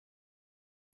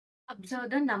Observe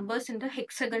the numbers in the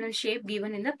hexagonal shape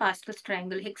given in the Pascal's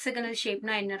triangle. Hexagonal shape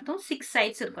na என்ன அர்த்தம்? 6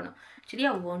 sides இருக்கணும். சரியா?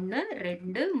 1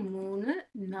 2 3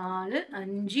 4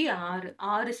 5 6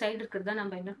 6 side இருக்குறத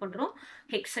நம்ம என்ன பண்றோம்?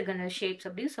 hexagonal shapes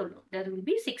அப்படினு சொல்றோம். There will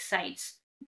be 6 sides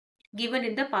given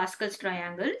in the Pascal's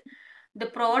triangle. The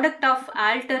product of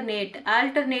alternate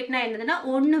na என்னதுன்னா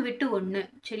 1 விட்டு 1.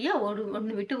 சரியா?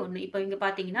 1 விட்டு 1. இப்போ இங்க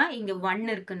பாத்தீங்கன்னா இங்க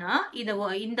 1 இருக்குன்னா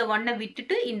இந்த 1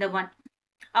 விட்டுட்டு இந்த 1.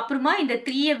 அப்புறமா இந்த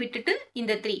 3 விட்டுட்டு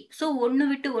இந்த 3. சோ 1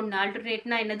 விட்டு 1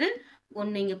 ஆல்டர்னேட்னா என்னது?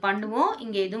 1 இங்க பண்ணுவோம்.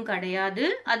 இங்க எதுவும் கிடையாது.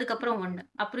 அதுக்கப்புறம் 1.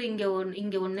 அப்புறம் இங்க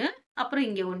 1 அப்புறம்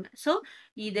இங்க 1. சோ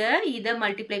இத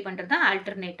மல்டிப்ளை பண்றது தான்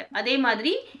ஆல்டர்னேட். அதே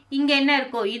மாதிரி இங்க என்ன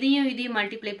இருக்கோ இதையும்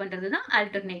மல்டிப்ளை பண்றது தான்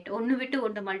ஆல்டர்னேட். 1 விட்டு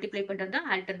 1 மல்டிப்ளை பண்றது தான்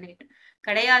ஆல்டர்னேட்.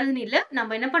 கிடையாதுன்னு இல்ல.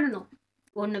 நம்ம என்ன பண்ணணும்?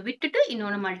 1 விட்டுட்டு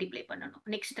இன்னொன்னு மல்டிப்ளை பண்ணணும்.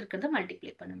 நெக்ஸ்ட் இருக்கிறத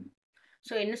மல்டிப்ளை பண்ணணும்.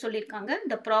 So என்ன சொல்லிருக்காங்க?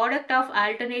 The product of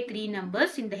alternate 3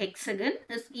 numbers in the hexagon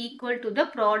is equal to the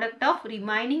product of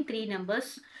remaining 3 numbers.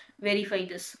 Verify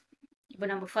this. இப்போ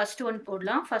நம்ம first one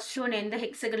போடலாம். first one எந்த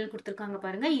hexagonal கொடுத்திருக்காங்க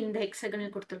பாருங்க. இந்த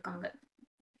hexagonal கொடுத்திருக்காங்க.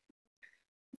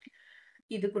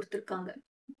 இது கொடுத்திருக்காங்க.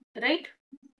 Right?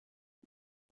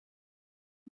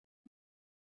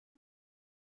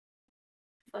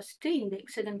 first இந்த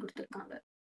hexagon கொடுத்திருக்காங்க.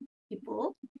 இப்போ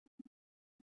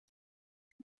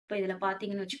இதுல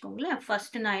பாத்தீங்கன்னு வச்சுக்கோங்களேன்.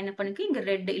 ஃபர்ஸ்ட் நான் என்ன பண்ணிருக்கேன்? இங்க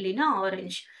ரெட் இல்லைன்னா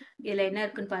ஆரஞ்சு. இதுல என்ன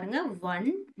இருக்குன்னு பாருங்க. 1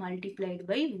 multiplied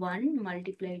by 1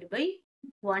 multiplied by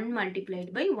 1 multiplied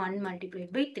by 1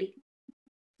 multiplied by 3.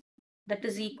 That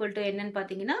is equal to என்னன்னு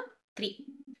பாத்தீங்கன்னா 3.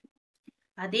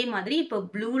 அதே மாதிரி இப்போ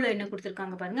ப்ளூல என்ன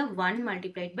கொடுத்திருக்காங்க பாருங்க. 1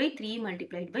 multiplied by 3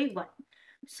 multiplied by 1.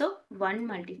 So 1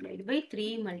 multiplied by 3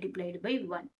 multiplied by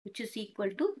 1 which is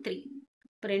equal to 3.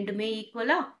 இப்போ ரெண்டுமே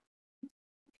ஈக்குவலா?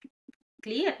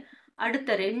 கிளியர்?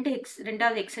 அடுத்த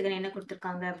ரெண்டாவது ஹெக்ஸகன் என்ன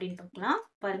கொடுத்திருக்காங்க அப்படின்னு பார்க்கலாம்.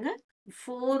 பாருங்க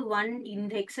 4 1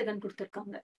 இந்த ஹெக்ஸகன்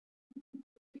கொடுத்திருக்காங்க.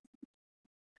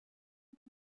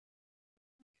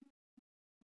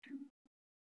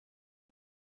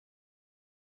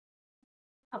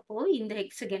 அப்போ இந்த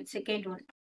ஹெக்ஸகன் செகண்ட் ஒன்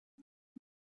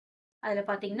அதுல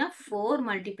பாத்தீங்கன்னா 4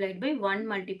 multiplied by 1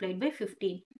 multiplied by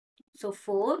 15. So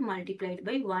 4 multiplied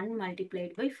by 1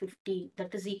 multiplied by 15.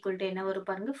 That is equal to என்ன வரும்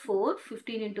பாருங்க. 4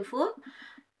 15 into 4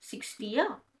 60.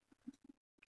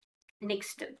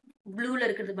 நெக்ஸ்ட் ப்ளூல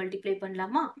இருக்கிறது மல்டிப்ளை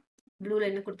பண்ணலாமா? ப்ளூல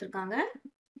என்ன கொடுத்திருக்காங்க?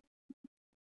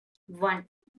 1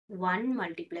 1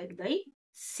 multiplied by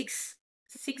 6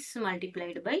 6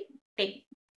 multiplied by 10.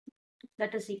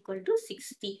 That is equal to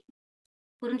 60.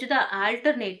 புரிஞ்சுதா?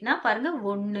 ஆல்டர்னேட்னா பாருங்க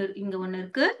 1 இங்க 1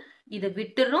 இருக்கு. இதை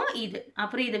விட்டுறோம் இது.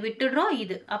 அப்புறம் இதை விட்டுறோம்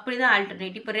இது. அப்படிதான்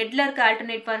ஆல்டர்னேட். இப்போ ரெட்ல இருக்க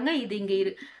ஆல்டர்னேட் பாருங்க. இது இங்க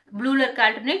இருக்கு. ப்ளூல இருக்க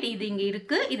ஆல்டர்னேட் இது இங்க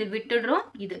இருக்கு. இது விட்டுடுறோம்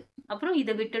இது. அப்புறம்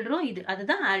இதை விட்டுடுறோம் இது.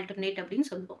 அதுதான் ஆல்டர்னேட் அப்படின்னு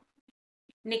சொல்லுவோம்.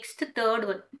 நெக்ஸ்ட்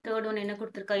தேர்ட் ஒன் என்ன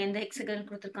கொடுத்திருக்காங்க? எந்த ஹெக்ஸகன்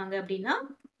கொடுத்திருக்காங்க அப்படின்னா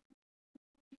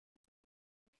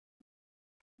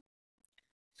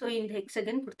சோ இந்த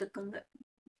ஹெக்ஸகன் கொடுத்திருக்காங்க.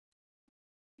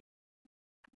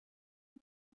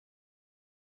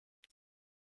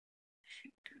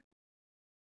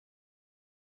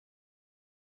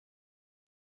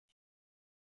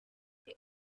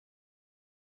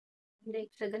 இந்த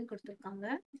ஹெக்ஸகன் கொடுத்திருக்காங்க.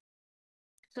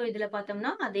 சோ இதுல பார்த்தோம்னா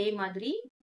அதே மாதிரி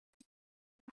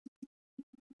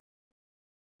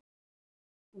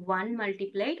 1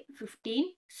 multiplied 15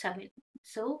 7.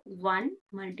 So 1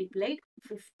 multiplied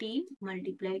 15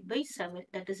 multiplied by 7.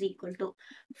 That is equal to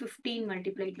 15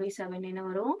 multiplied by 7 என்ன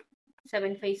வரும்?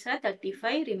 7 5s are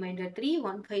 35. Remainder 3.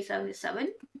 1 5 7 is 7.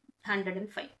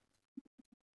 105.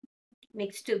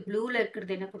 Next ப்ளூல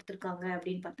இருக்கிறது என்ன கொடுத்திருக்காங்க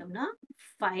அப்படின்னு பார்த்தோம்னா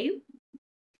 5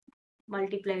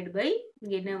 multiplied by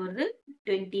இங்க என்ன வருது?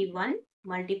 21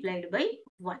 multiplied by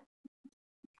 1.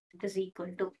 It is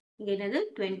equal to இங்க என்னது?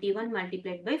 21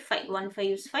 multiplied by 5. 1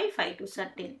 5 is 5. 5 2s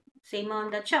are 10. சேமா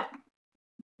வந்தாச்சா?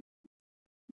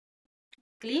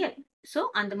 கிளியர்? சோ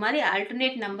அந்த மாதிரி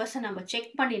ஆல்டர்னேட் நம்பர்ஸ் நம்ம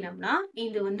செக் பண்ணினோம்னா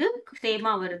இது வந்து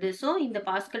சேமா வருது. சோ இந்த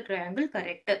பாஸ்கல் ட்ரையாங்கிள்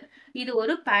கரெக்ட். இது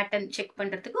ஒரு பேட்டர்ன் செக்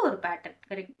பண்றதுக்கு ஒரு பேட்டர்ன்.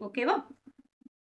 கரெக்ட். ஓகேவா?